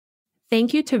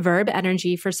Thank you to Verb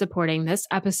Energy for supporting this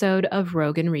episode of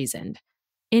Rogue and Reasoned.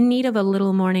 In need of a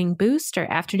little morning boost or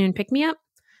afternoon pick-me-up?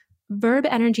 Verb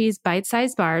Energy's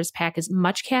bite-sized bars pack as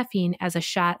much caffeine as a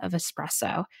shot of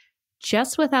espresso,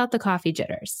 just without the coffee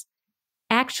jitters.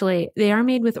 Actually, they are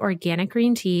made with organic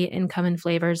green tea and come in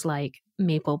flavors like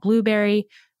maple blueberry,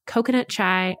 coconut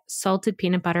chai, salted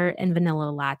peanut butter, and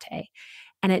vanilla latte.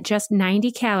 And at just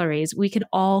 90 calories, we can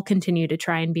all continue to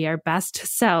try and be our best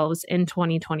selves in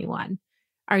 2021.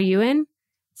 Are you in?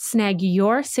 Snag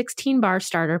your 16-bar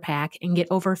starter pack and get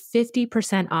over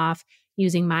 50% off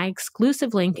using my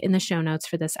exclusive link in the show notes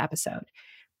for this episode.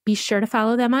 Be sure to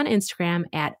follow them on Instagram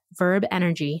at Verb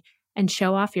Energy and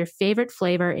show off your favorite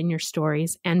flavor in your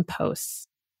stories and posts.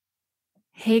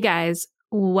 Hey guys,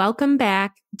 welcome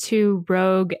back to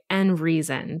Rogue and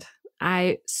Reasoned.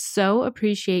 I so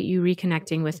appreciate you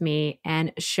reconnecting with me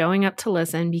and showing up to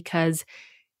listen because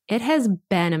it has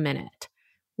been a minute,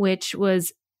 which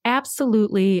was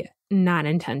absolutely not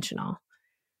intentional.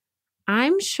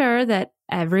 I'm sure that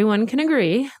everyone can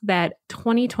agree that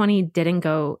 2020 didn't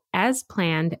go as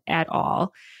planned at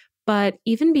all, but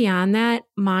even beyond that,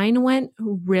 mine went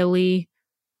really,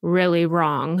 really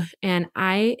wrong, and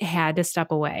I had to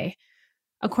step away.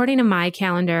 According to my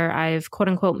calendar, I've quote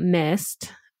unquote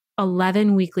missed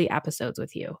 11 weekly episodes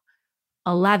with you.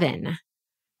 11.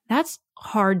 That's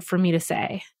hard for me to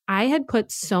say. I had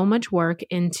put so much work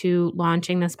into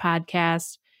launching this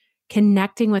podcast,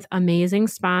 connecting with amazing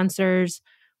sponsors,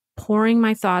 pouring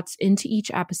my thoughts into each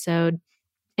episode,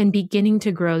 and beginning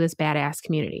to grow this badass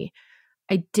community.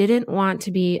 I didn't want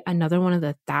to be another one of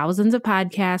the thousands of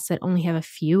podcasts that only have a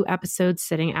few episodes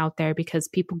sitting out there because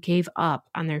people gave up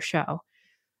on their show.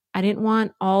 I didn't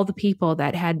want all the people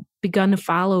that had begun to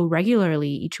follow regularly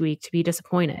each week to be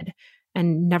disappointed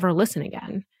and never listen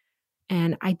again.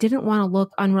 And I didn't want to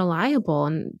look unreliable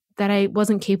and that I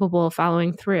wasn't capable of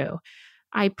following through.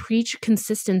 I preach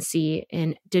consistency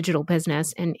in digital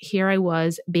business, and here I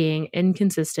was being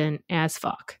inconsistent as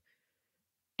fuck.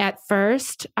 At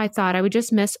first, I thought I would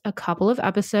just miss a couple of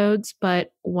episodes, but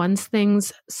once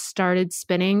things started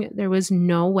spinning, there was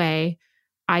no way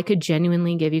I could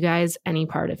genuinely give you guys any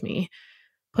part of me.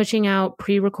 Pushing out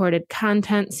pre-recorded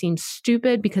content seems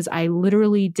stupid because I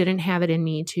literally didn't have it in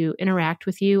me to interact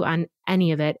with you on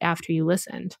any of it after you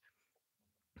listened.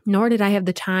 Nor did I have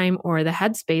the time or the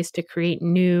headspace to create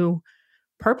new,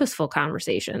 purposeful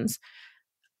conversations.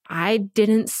 I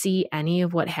didn't see any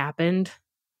of what happened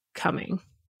coming.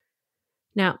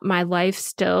 Now, my life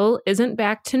still isn't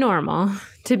back to normal,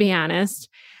 to be honest.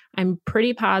 I'm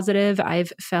pretty positive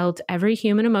I've felt every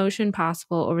human emotion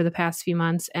possible over the past few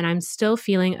months, and I'm still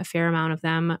feeling a fair amount of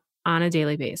them on a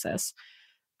daily basis.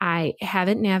 I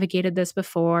haven't navigated this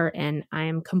before, and I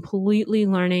am completely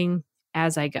learning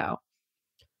as I go.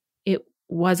 It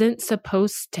wasn't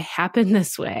supposed to happen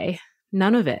this way,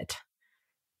 none of it.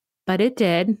 But it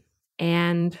did,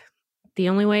 and the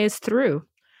only way is through.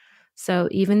 So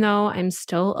even though I'm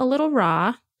still a little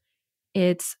raw,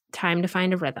 it's time to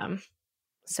find a rhythm.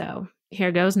 So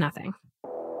here goes nothing.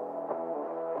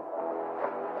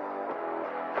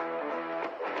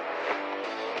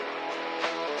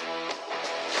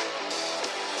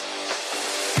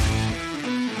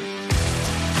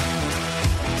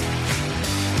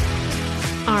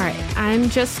 All right, I'm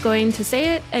just going to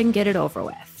say it and get it over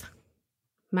with.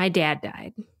 My dad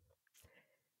died.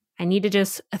 I need to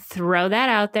just throw that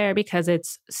out there because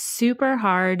it's super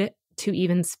hard to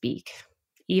even speak,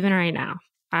 even right now.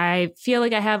 I feel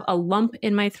like I have a lump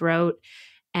in my throat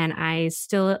and I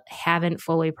still haven't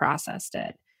fully processed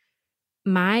it.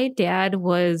 My dad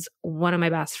was one of my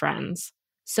best friends,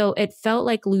 so it felt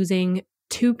like losing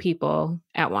two people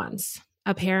at once,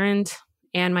 a parent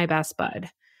and my best bud.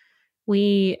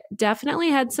 We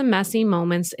definitely had some messy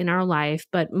moments in our life,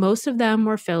 but most of them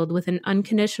were filled with an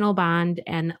unconditional bond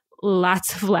and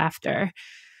lots of laughter.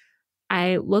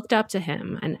 I looked up to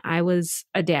him and I was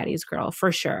a daddy's girl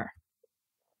for sure.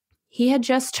 He had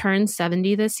just turned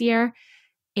 70 this year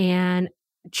and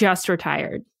just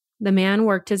retired. The man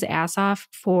worked his ass off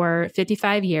for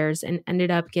 55 years and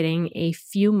ended up getting a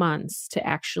few months to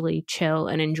actually chill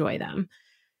and enjoy them.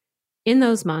 In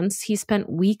those months, he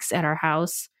spent weeks at our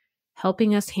house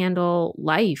helping us handle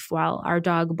life while our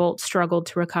dog Bolt struggled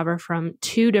to recover from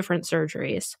 2 different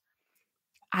surgeries.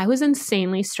 I was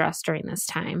insanely stressed during this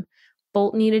time.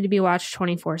 Bolt needed to be watched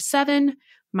 24/7.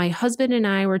 My husband and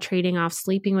I were trading off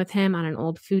sleeping with him on an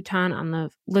old futon on the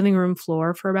living room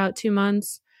floor for about 2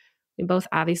 months. We both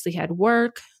obviously had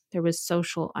work. There was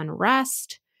social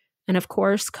unrest. And of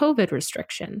course, COVID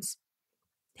restrictions.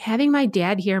 Having my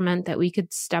dad here meant that we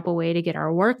could step away to get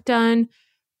our work done,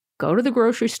 go to the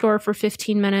grocery store for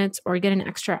 15 minutes or get an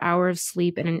extra hour of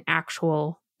sleep in an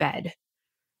actual bed.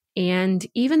 And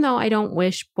even though I don't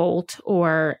wish Bolt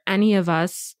or any of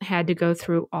us had to go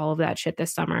through all of that shit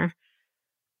this summer,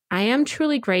 I am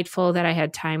truly grateful that I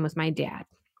had time with my dad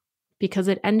because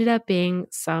it ended up being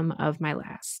some of my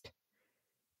last.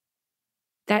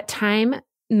 That time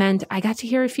meant I got to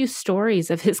hear a few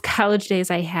stories of his college days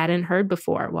I hadn't heard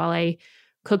before while I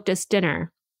cooked us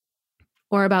dinner,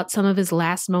 or about some of his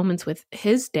last moments with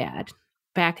his dad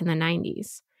back in the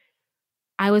 90s.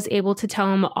 I was able to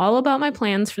tell him all about my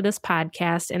plans for this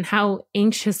podcast and how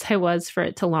anxious I was for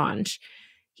it to launch.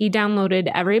 He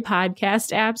downloaded every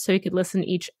podcast app so he could listen to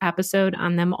each episode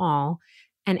on them all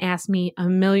and asked me a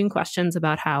million questions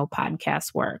about how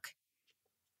podcasts work.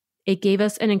 It gave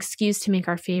us an excuse to make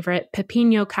our favorite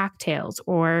pepino cocktails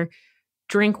or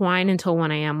drink wine until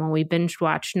 1 a.m. while we binge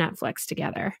watch Netflix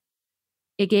together.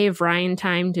 It gave Ryan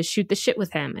time to shoot the shit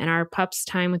with him and our pups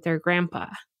time with their grandpa.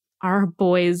 Our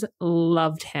boys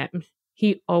loved him.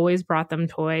 He always brought them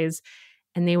toys,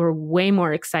 and they were way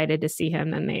more excited to see him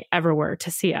than they ever were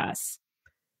to see us.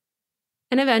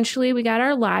 And eventually we got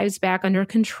our lives back under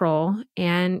control,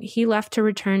 and he left to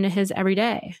return to his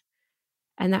everyday.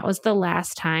 And that was the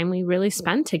last time we really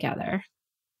spent together.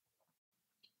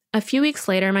 A few weeks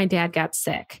later, my dad got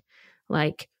sick,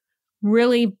 like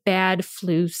really bad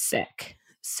flu sick.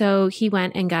 So he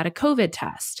went and got a COVID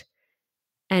test,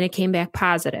 and it came back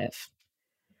positive.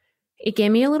 It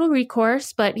gave me a little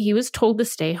recourse, but he was told to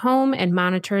stay home and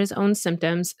monitor his own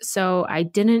symptoms, so I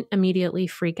didn't immediately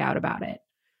freak out about it.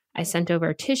 I sent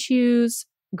over tissues,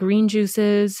 green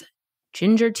juices,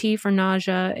 ginger tea for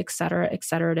nausea, et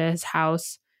cetera, to his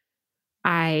house.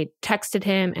 I texted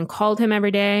him and called him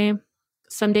every day.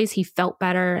 Some days he felt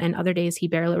better, and other days he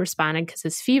barely responded because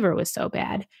his fever was so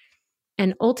bad.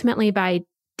 And ultimately, by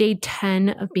day 10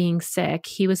 of being sick,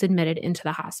 he was admitted into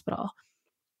the hospital.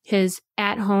 His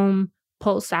at-home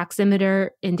pulse oximeter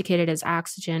indicated his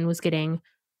oxygen was getting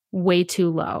way too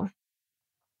low.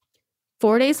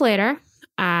 4 days later,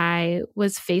 I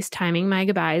was FaceTiming my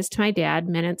goodbyes to my dad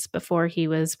minutes before he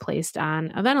was placed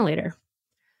on a ventilator.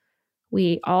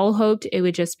 We all hoped it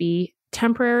would just be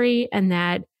temporary and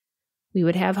that we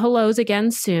would have hellos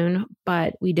again soon,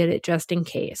 but we did it just in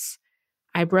case.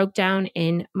 I broke down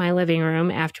in my living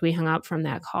room after we hung up from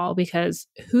that call because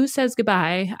who says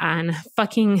goodbye on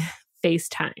fucking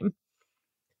FaceTime?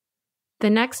 The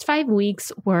next 5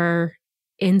 weeks were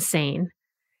insane.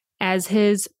 As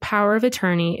his power of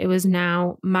attorney, it was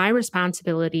now my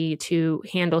responsibility to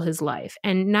handle his life,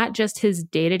 and not just his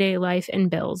day-to-day life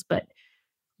and bills, but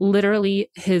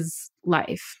literally his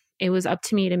life. It was up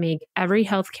to me to make every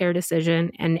healthcare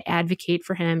decision and advocate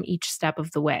for him each step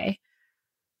of the way.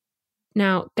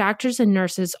 Now, doctors and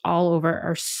nurses all over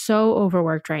are so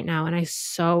overworked right now, and I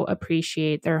so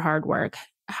appreciate their hard work.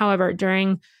 However,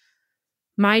 during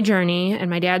my journey and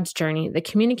my dad's journey, the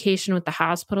communication with the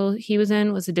hospital he was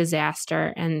in was a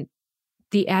disaster, and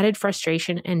the added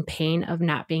frustration and pain of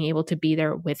not being able to be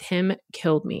there with him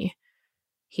killed me.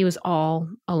 He was all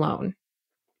alone.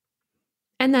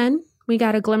 And then we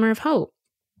got a glimmer of hope.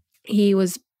 He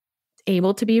was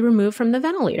able to be removed from the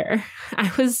ventilator. I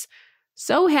was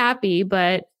so happy,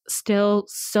 but still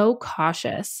so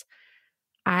cautious.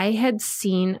 I had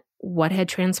seen what had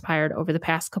transpired over the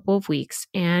past couple of weeks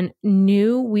and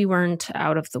knew we weren't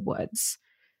out of the woods.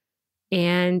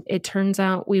 And it turns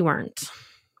out we weren't.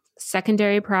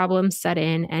 Secondary problems set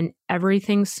in and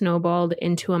everything snowballed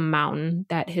into a mountain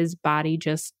that his body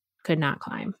just could not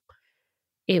climb.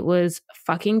 It was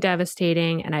fucking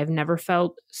devastating, and I've never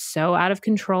felt so out of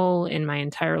control in my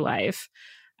entire life.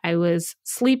 I was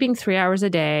sleeping 3 hours a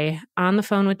day, on the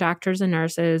phone with doctors and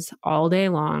nurses all day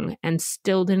long, and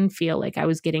still didn't feel like I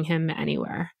was getting him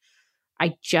anywhere.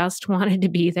 I just wanted to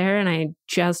be there, and I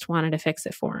just wanted to fix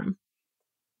it for him.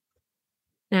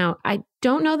 Now, I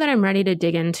don't know that I'm ready to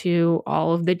dig into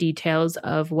all of the details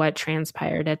of what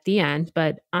transpired at the end,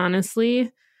 but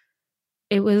honestly,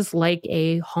 it was like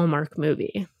a Hallmark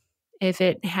movie. If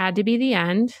it had to be the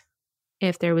end,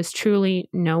 if there was truly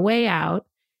no way out,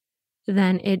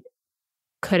 then it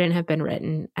couldn't have been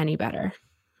written any better.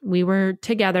 We were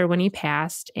together when he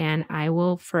passed, and I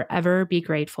will forever be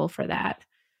grateful for that.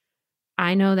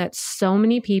 I know that so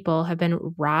many people have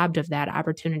been robbed of that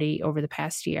opportunity over the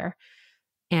past year,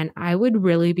 and I would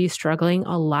really be struggling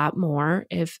a lot more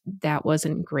if that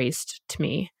wasn't graced to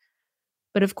me.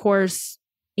 But of course,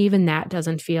 even that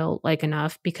doesn't feel like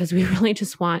enough because we really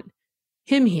just want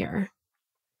him here.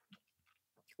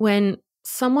 When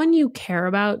someone you care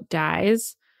about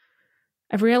dies,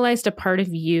 I've realized a part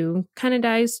of you kind of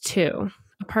dies too.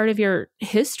 A part of your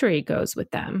history goes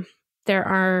with them. There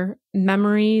are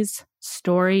memories,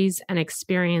 stories, and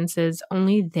experiences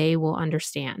only they will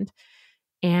understand.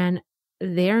 And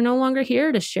they're no longer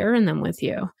here to share in them with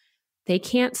you. They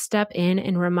can't step in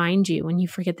and remind you when you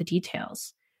forget the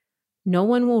details. No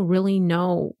one will really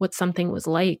know what something was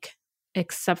like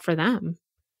except for them.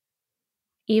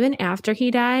 Even after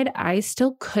he died, I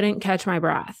still couldn't catch my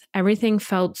breath. Everything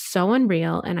felt so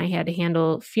unreal, and I had to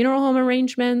handle funeral home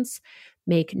arrangements,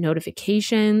 make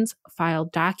notifications, file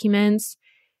documents,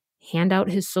 hand out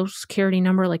his social security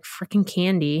number like freaking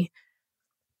candy,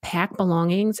 pack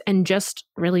belongings, and just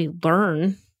really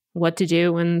learn what to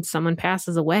do when someone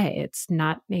passes away. It's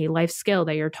not a life skill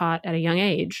that you're taught at a young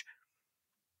age.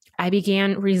 I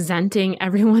began resenting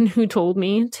everyone who told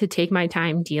me to take my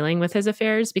time dealing with his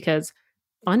affairs because,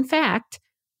 fun fact,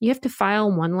 you have to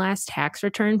file one last tax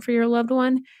return for your loved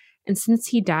one. And since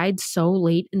he died so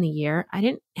late in the year, I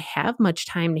didn't have much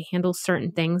time to handle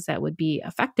certain things that would be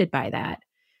affected by that.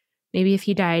 Maybe if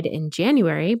he died in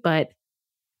January, but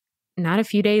not a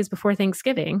few days before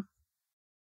Thanksgiving.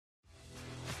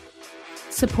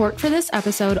 Support for this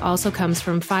episode also comes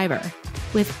from Fiverr.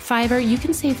 With Fiverr, you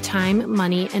can save time,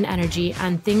 money, and energy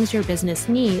on things your business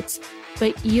needs,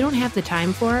 but you don't have the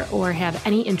time for or have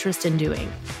any interest in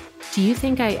doing. Do you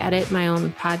think I edit my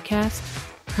own podcast?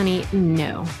 Honey,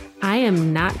 no. I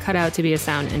am not cut out to be a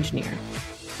sound engineer.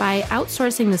 By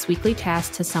outsourcing this weekly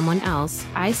task to someone else,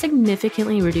 I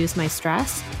significantly reduce my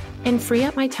stress and free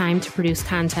up my time to produce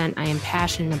content I am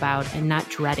passionate about and not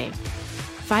dreading.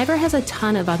 Fiverr has a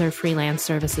ton of other freelance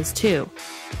services too.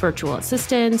 Virtual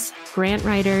assistants, grant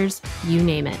writers, you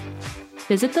name it.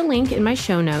 Visit the link in my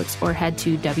show notes or head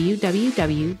to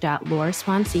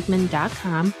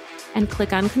www.lauraswansieckman.com and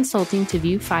click on consulting to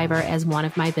view Fiverr as one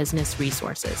of my business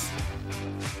resources.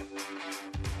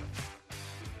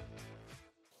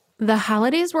 The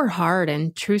holidays were hard,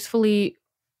 and truthfully,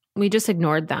 we just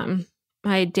ignored them.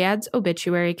 My dad's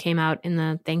obituary came out in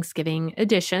the Thanksgiving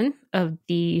edition of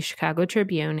the Chicago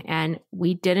Tribune, and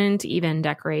we didn't even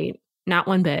decorate, not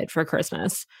one bit, for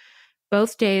Christmas.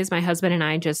 Both days, my husband and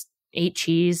I just ate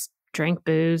cheese, drank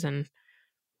booze, and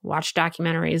watched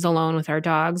documentaries alone with our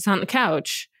dogs on the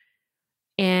couch.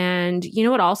 And you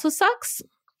know what also sucks?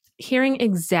 Hearing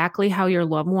exactly how your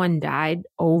loved one died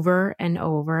over and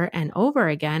over and over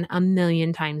again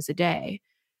 1,000,000 times a day.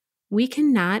 We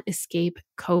cannot escape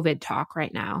COVID talk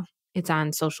right now. It's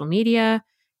on social media.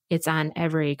 It's on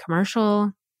every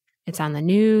commercial. It's on the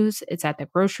news. It's at the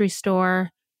grocery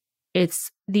store.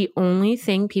 It's the only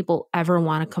thing people ever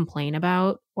want to complain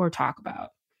about or talk about.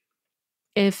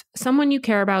 If someone you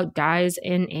care about dies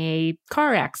in a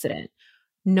car accident,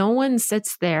 no one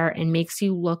sits there and makes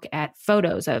you look at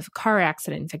photos of car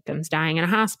accident victims dying in a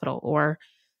hospital or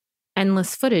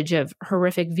endless footage of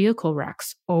horrific vehicle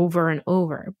wrecks over and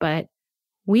over. But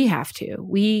we have to.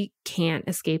 We can't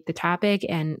escape the topic,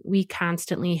 and we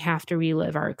constantly have to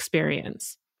relive our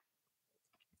experience.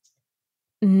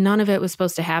 None of it was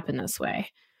supposed to happen this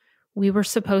way. We were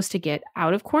supposed to get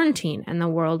out of quarantine, and the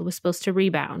world was supposed to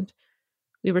rebound.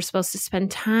 We were supposed to spend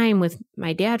time with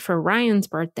my dad for Ryan's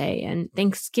birthday and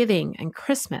Thanksgiving and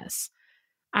Christmas.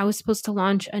 I was supposed to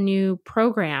launch a new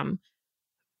program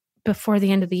before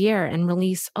the end of the year and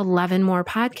release 11 more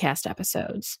podcast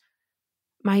episodes.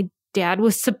 My dad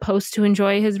was supposed to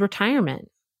enjoy his retirement.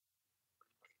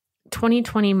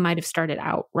 2020 might have started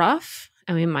out rough,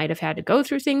 and we might have had to go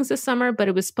through things this summer, but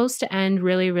it was supposed to end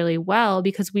really, really well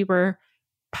because we were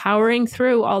powering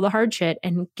through all the hard shit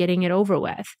and getting it over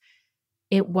with.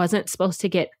 It wasn't supposed to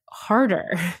get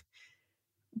harder.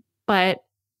 But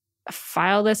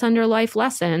file this under life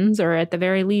lessons, or at the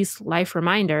very least, life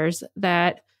reminders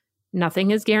that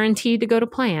nothing is guaranteed to go to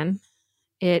plan.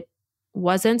 It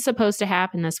wasn't supposed to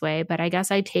happen this way, but I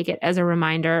guess I take it as a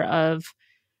reminder of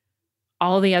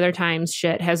all the other times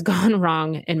shit has gone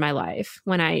wrong in my life.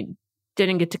 When I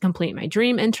didn't get to complete my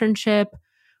dream internship,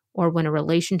 or when a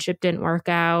relationship didn't work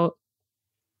out,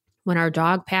 when our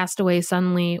dog passed away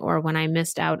suddenly, or when I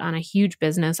missed out on a huge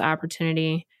business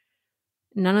opportunity.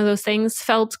 None of those things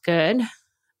felt good,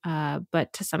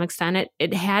 but to some extent,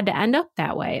 it had to end up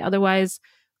that way. Otherwise,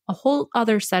 a whole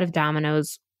other set of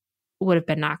dominoes would have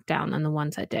been knocked down than the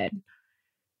ones that did.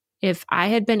 If I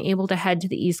had been able to head to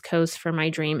the East Coast for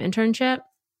my dream internship,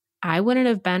 I wouldn't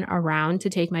have been around to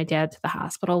take my dad to the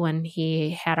hospital when he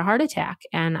had a heart attack,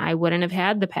 and I wouldn't have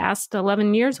had the past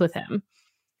 11 years with him.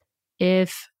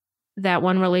 If that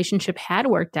one relationship had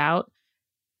worked out,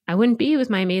 I wouldn't be with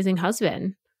my amazing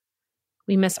husband.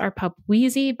 We miss our pup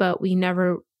Wheezy, but we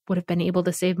never would have been able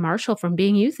to save Marshall from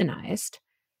being euthanized.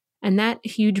 And that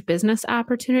huge business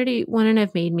opportunity wouldn't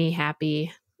have made me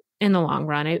happy in the long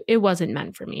run. It wasn't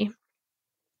meant for me.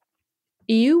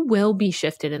 You will be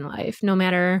shifted in life, no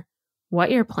matter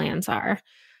what your plans are.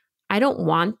 I don't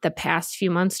want the past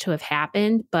few months to have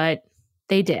happened, but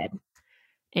they did.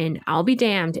 And I'll be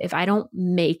damned if I don't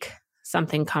make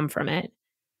something come from it.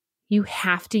 You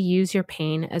have to use your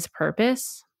pain as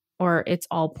purpose, or it's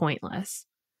all pointless.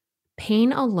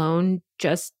 Pain alone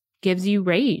just gives you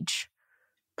rage.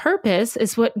 Purpose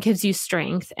is what gives you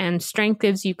strength, and strength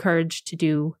gives you courage to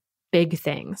do big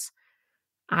things.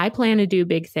 I plan to do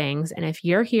big things, and if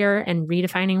you're here and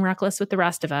redefining reckless with the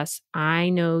rest of us, I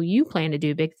know you plan to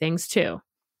do big things too.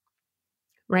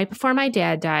 Right before my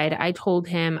dad died, I told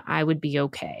him I would be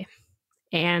okay.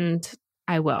 And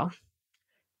I will.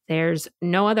 There's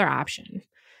no other option.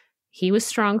 He was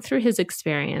strong through his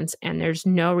experience, and there's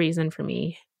no reason for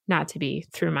me not to be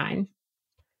through mine.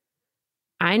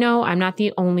 I know I'm not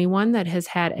the only one that has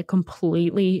had a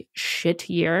completely shit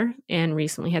year and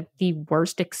recently had the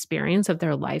worst experience of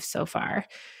their life so far.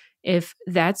 If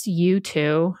that's you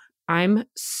too, I'm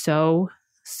so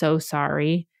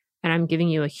sorry. And I'm giving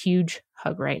you a huge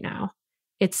hug right now.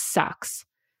 It sucks,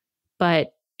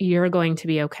 but you're going to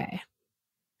be okay.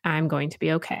 I'm going to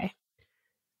be okay.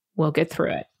 We'll get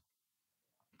through it.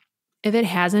 If it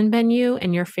hasn't been you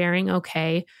and you're faring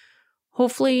okay,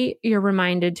 hopefully you're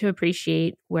reminded to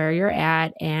appreciate where you're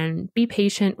at and be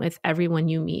patient with everyone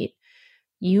you meet.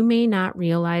 You may not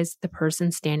realize the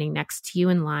person standing next to you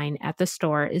in line at the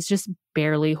store is just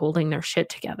barely holding their shit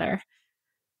together.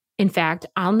 In fact,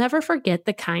 I'll never forget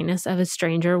the kindness of a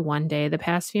stranger one day the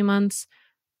past few months.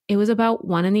 It was about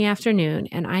 1 p.m,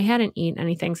 and I hadn't eaten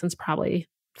anything since probably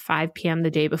 5 p.m.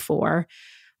 the day before.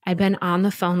 I'd been on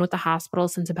the phone with the hospital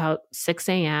since about 6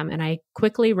 a.m., and I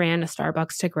quickly ran to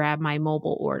Starbucks to grab my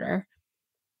mobile order.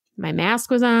 My mask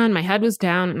was on, my head was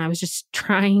down, and I was just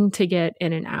trying to get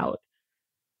in and out.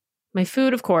 My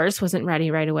food, of course, wasn't ready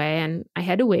right away, and I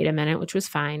had to wait a minute, which was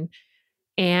fine.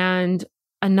 And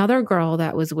another girl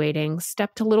that was waiting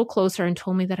stepped a little closer and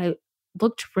told me that I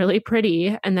looked really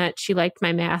pretty and that she liked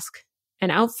my mask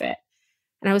and outfit.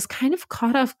 And I was kind of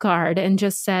caught off guard and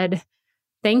just said,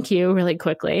 "Thank you," really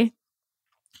quickly.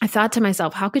 I thought to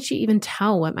myself, how could she even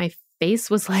tell what my face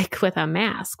was like with a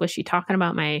mask? Was she talking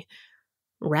about my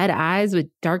red eyes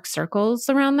with dark circles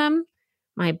around them?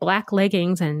 My black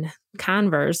leggings and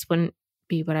Converse wouldn't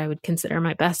be what I would consider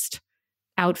my best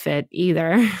outfit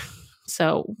either.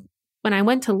 So when I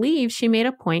went to leave, she made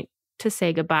a point to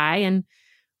say goodbye and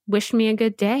wished me a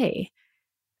good day.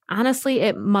 Honestly,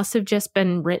 it must have just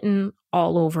been written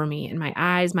all over me, in my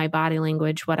eyes, my body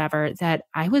language, whatever, that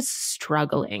I was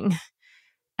struggling.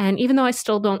 And even though I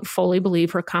still don't fully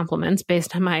believe her compliments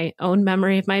based on my own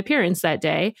memory of my appearance that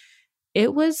day,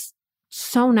 it was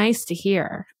so nice to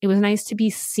hear. It was nice to be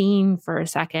seen for a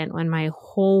second when my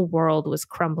whole world was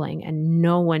crumbling and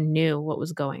no one knew what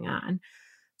was going on.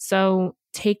 So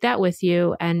take that with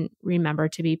you and remember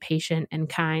to be patient and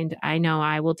kind. I know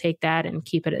I will take that and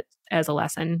keep it as a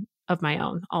lesson of my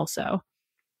own also.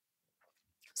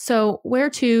 So where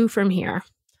to from here?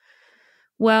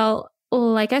 Well,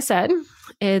 like I said,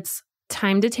 it's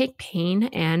time to take pain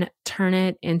and turn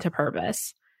it into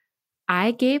purpose.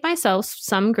 I gave myself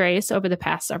some grace over the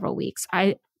past several weeks.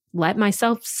 I let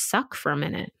myself suck for a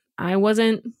minute. I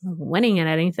wasn't winning at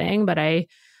anything, but I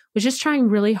was just trying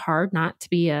really hard not to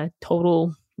be a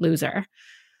total loser.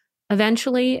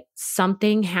 Eventually,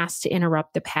 something has to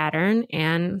interrupt the pattern,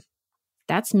 and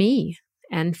that's me.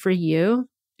 And for you,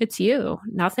 it's you.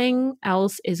 Nothing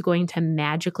else is going to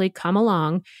magically come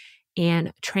along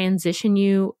and transition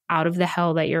you out of the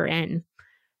hell that you're in.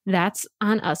 That's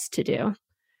on us to do.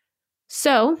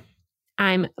 So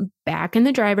I'm back in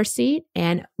the driver's seat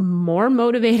and more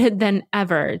motivated than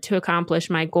ever to accomplish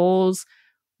my goals,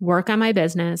 work on my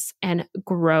business, and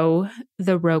grow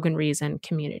the Rogan Reason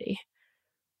community.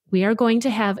 We are going to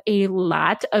have a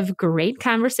lot of great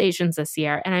conversations this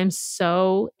year, and I'm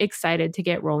so excited to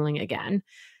get rolling again.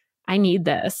 I need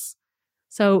this.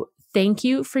 So thank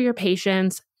you for your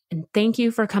patience, and thank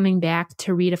you for coming back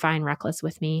to Redefine Reckless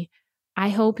with me. I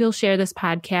hope you'll share this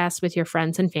podcast with your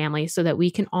friends and family so that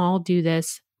we can all do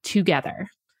this together.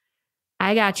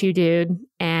 I got you, dude,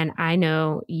 and I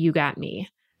know you got me.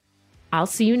 I'll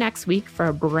see you next week for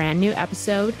a brand new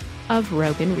episode of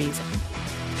Rogan Reason.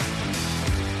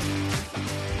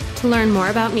 To learn more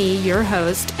about me, your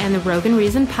host, and the Rogan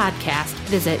Reason podcast,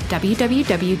 visit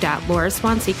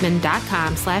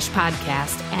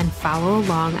www.lauraswanseekman.com/podcast and follow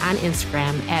along on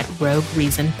Instagram at Rogue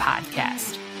Reason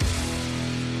Podcast.